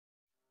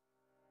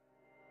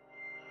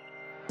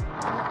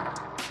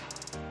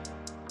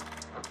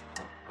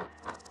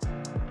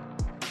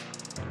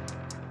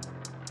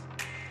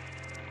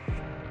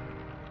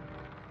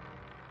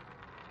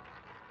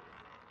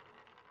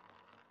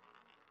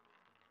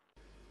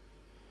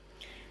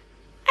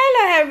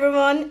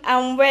everyone,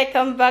 and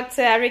welcome back to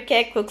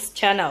Arike Cooks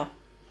channel.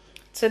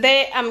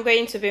 Today I'm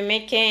going to be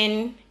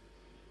making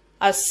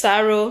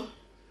Asaro.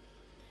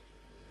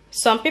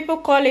 Some people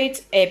call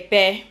it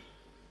ebe,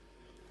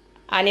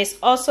 and it's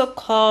also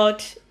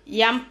called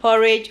yam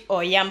porridge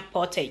or yam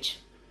pottage.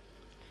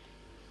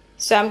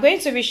 So I'm going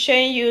to be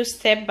showing you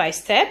step by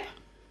step.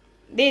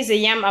 This is the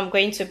yam I'm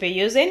going to be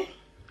using.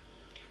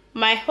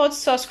 My hot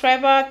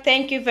subscriber,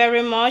 thank you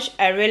very much.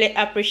 I really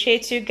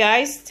appreciate you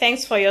guys.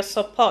 Thanks for your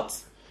support.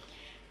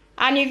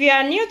 And if you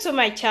are new to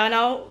my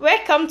channel,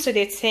 welcome to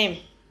the team.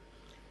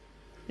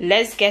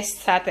 Let's get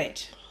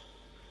started.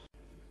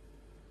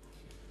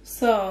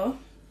 So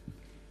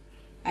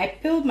I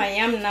peeled my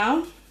yam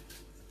now.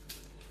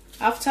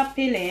 After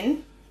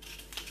peeling,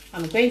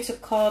 I'm going to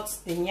cut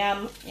the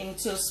yam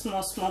into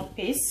small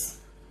pieces.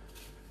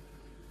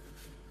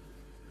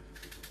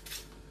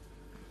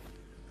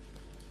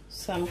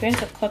 So I'm going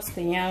to cut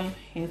the yam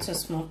into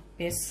small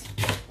pieces.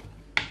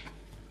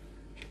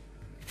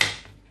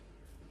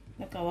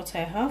 Look at what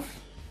I have.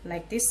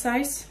 Like this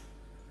size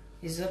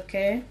is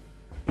okay.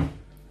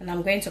 And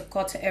I'm going to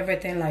cut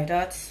everything like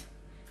that.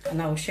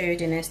 And I will show you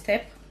the next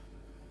step.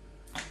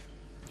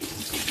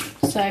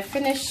 So I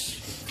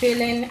finished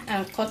peeling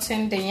and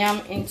cutting the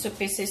yam into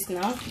pieces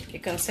now. You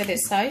can see the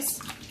size.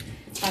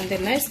 And the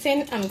next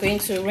thing, I'm going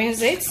to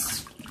rinse it.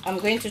 I'm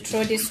going to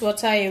throw this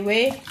water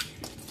away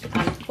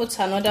and put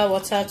another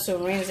water to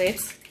rinse it.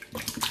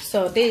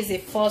 So this is the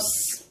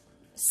first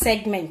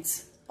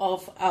segment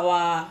of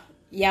our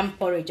yam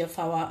porridge, of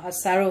our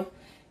asaro.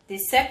 The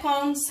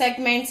second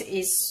segment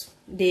is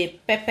the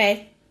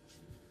pepper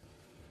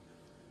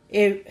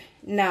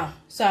now.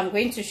 So I'm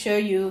going to show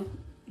you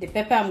the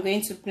pepper I'm going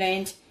to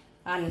blend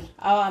and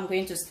how I'm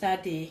going to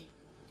start the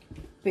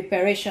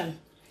preparation.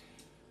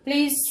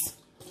 Please,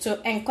 to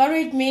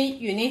encourage me,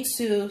 you need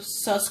to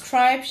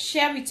subscribe,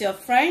 share with your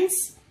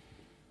friends.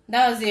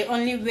 That is the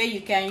only way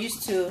you can use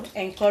to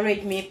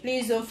encourage me.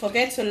 Please don't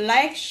forget to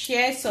like,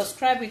 share,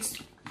 subscribe,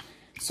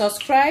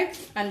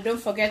 and don't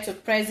forget to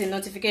press the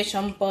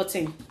notification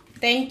button.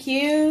 Thank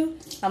you.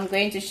 I'm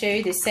going to show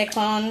you the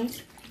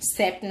second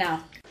step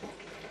now.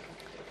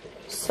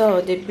 So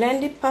the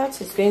blended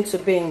part is going to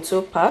be in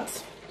two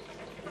parts.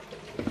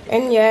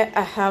 In here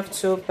I have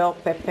 2 bell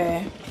pepper,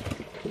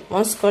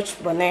 1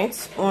 scotch bonnet,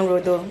 1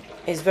 rodo.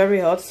 It's very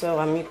hot, so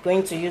I'm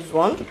going to use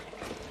 1.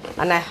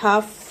 And I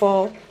have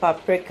 4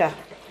 paprika.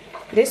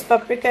 This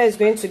paprika is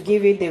going to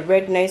give it the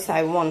redness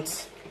I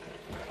want.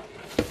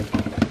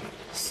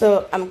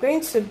 So I'm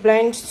going to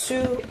blend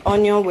 2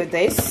 onions with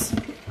this.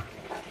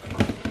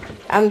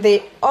 And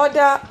the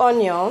other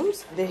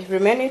onions, the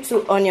remaining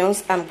 2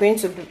 onions, I'm going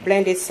to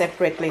blend it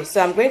separately.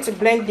 So I'm going to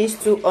blend these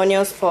 2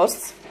 onions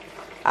first.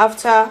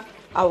 After,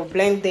 I will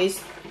blend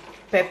this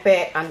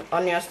pepper and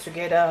onions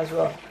together as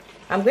well.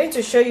 I'm going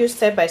to show you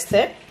step by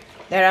step.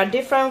 There are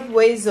different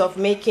ways of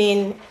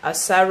making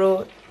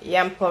asaro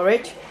yam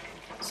porridge.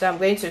 So I'm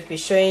going to be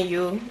showing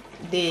you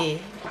the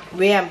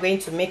way I'm going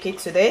to make it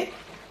today.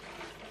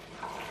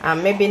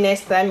 And maybe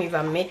next time, if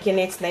I'm making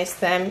it next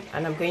time,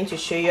 and I'm going to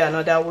show you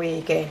another way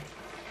again.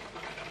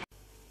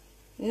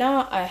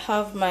 Now I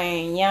have my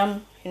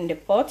yam in the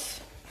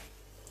pot.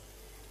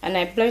 And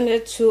I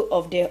blended 2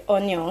 of the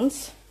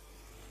onions.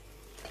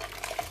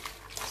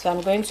 So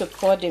I'm going to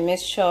pour the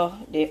mixture,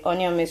 the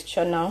onion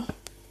mixture now.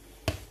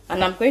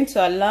 And I'm going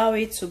to allow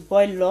it to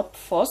boil up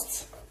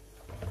first.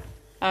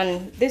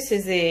 And this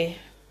is the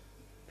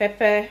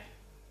pepper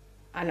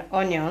and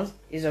onions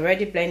is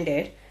already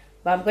blended,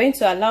 but I'm going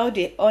to allow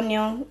the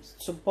onions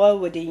to boil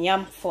with the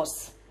yam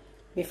first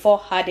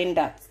before adding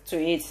that to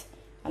it.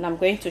 And I'm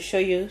going to show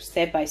you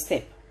step by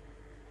step.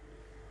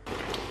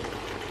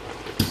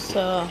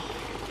 So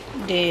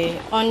the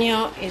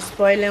onion is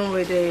boiling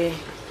with the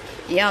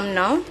yam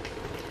now.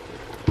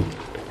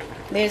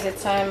 There's a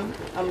time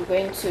I'm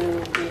going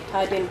to be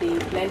adding the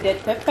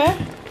blended pepper.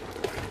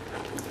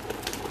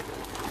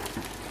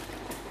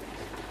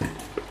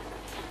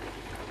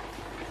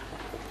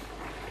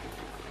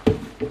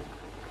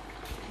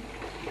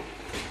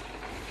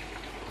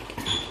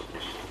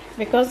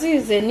 Because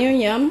this is a new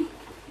yam,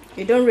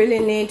 you don't really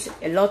need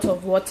a lot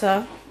of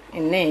water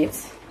in it.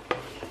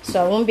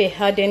 So I won't be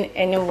adding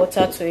any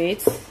water to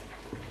it,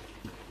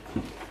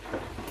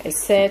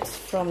 except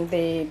from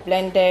the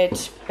blended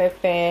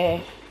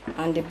pepper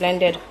and the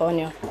blended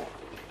onion.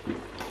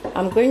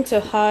 I'm going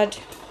to add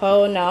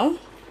oil now,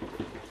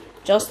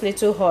 just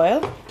little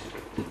oil.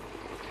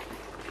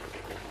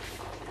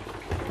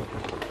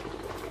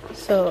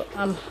 So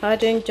I'm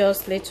adding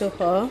just little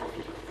oil,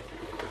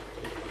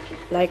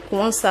 like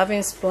 1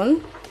 serving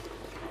spoon,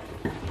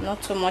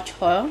 not too much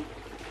oil.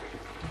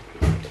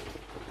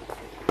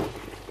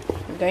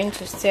 I'm going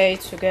to stir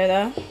it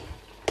together.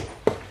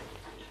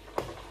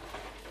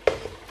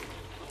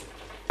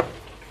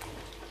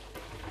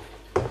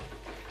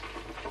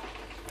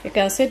 You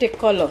can see the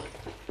color.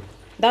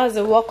 That's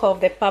the work of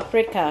the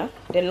paprika.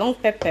 The long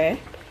pepper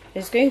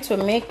is going to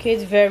make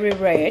it very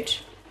red.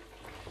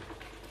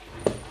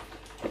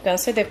 You can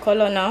see the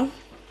color now.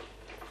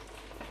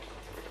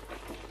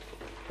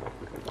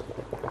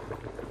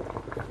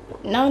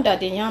 Now that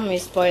the yam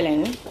is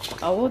boiling,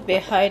 I will be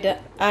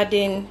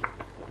adding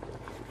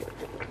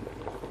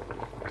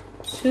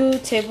 2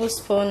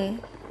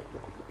 tablespoons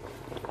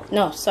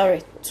of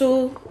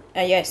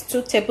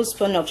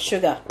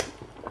sugar.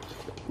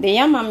 The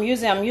yam I'm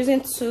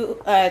using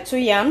two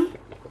yam,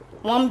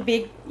 1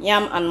 big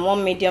yam and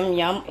 1 medium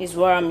yam is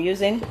what I'm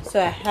using. So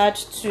I add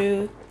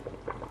 2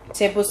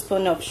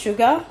 tablespoons of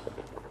sugar.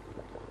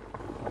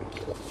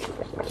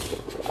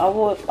 I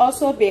will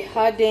also be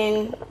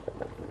adding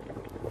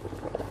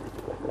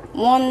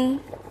 1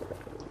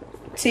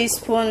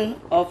 teaspoon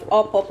of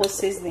all-purpose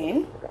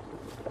seasoning.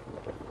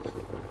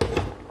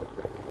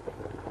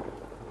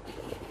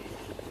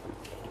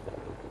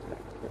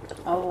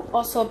 I will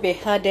also be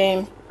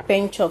adding a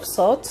pinch of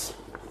salt.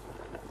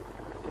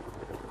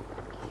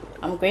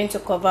 I'm going to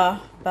cover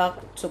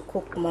back to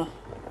cook more.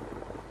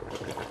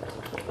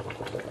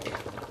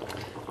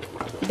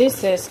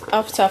 This is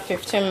after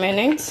 15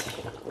 minutes.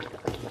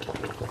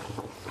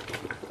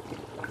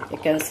 You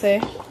can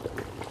see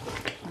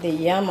the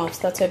yam have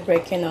started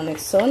breaking on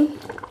its own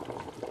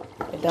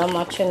without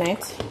matching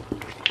it.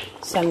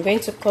 So I'm going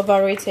to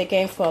cover it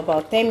again for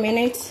about 10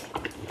 minutes,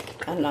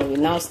 and I will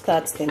now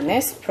start the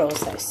next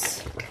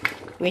process,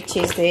 which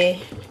is the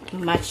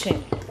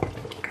matching.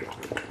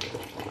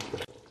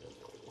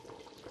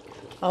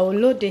 I will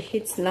load the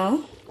heat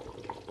now,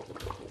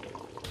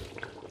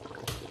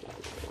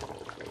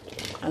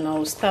 and I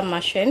will start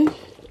mashing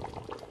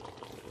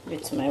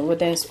with my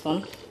wooden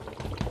spoon.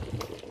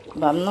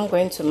 But I'm not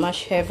going to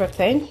mash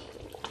everything,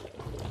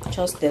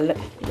 just a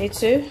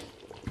little.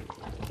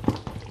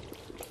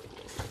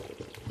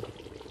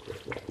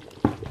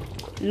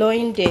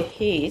 Lowering the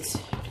heat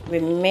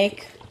will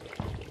make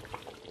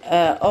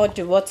all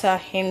the water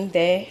in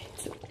there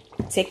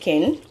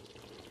thicken.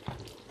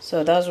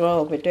 So that's what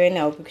I'll be doing.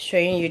 I'll be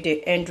showing you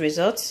the end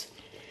results.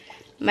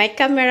 My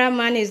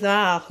cameraman is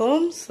not at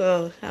home,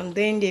 so I'm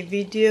doing the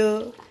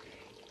video.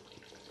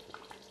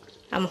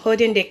 I'm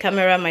holding the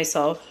camera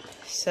myself,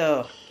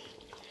 so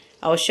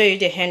I'll show you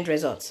the end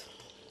result.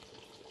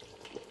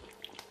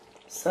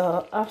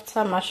 So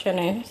after mashing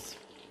it,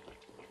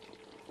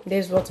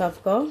 this is what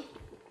I've got.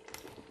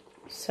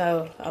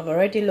 So I've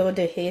already lowered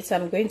the heat.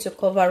 I'm going to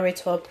cover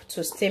it up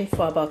to steam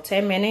for about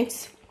 10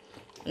 minutes,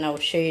 and I'll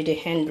show you the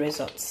end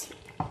results.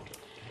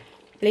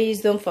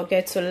 Please don't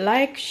forget to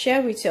like,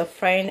 share with your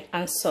friend,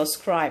 and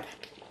subscribe.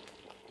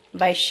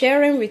 By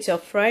sharing with your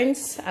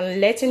friends and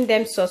letting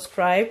them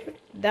subscribe,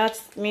 that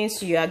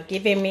means you are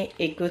giving me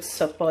a good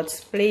support.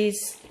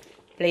 Please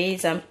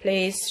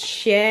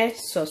share,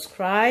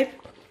 subscribe,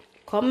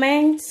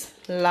 comment,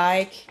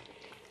 like.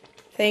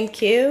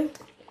 Thank you.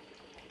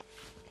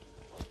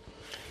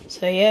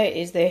 So here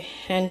is the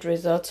end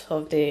result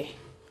of the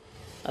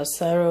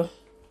Asaro.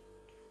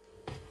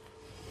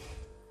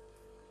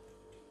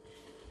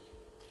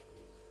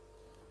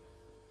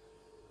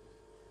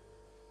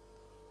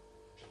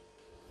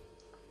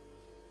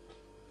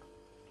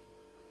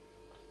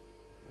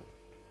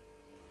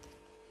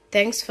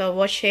 Thanks for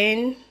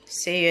watching.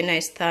 See you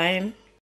next time.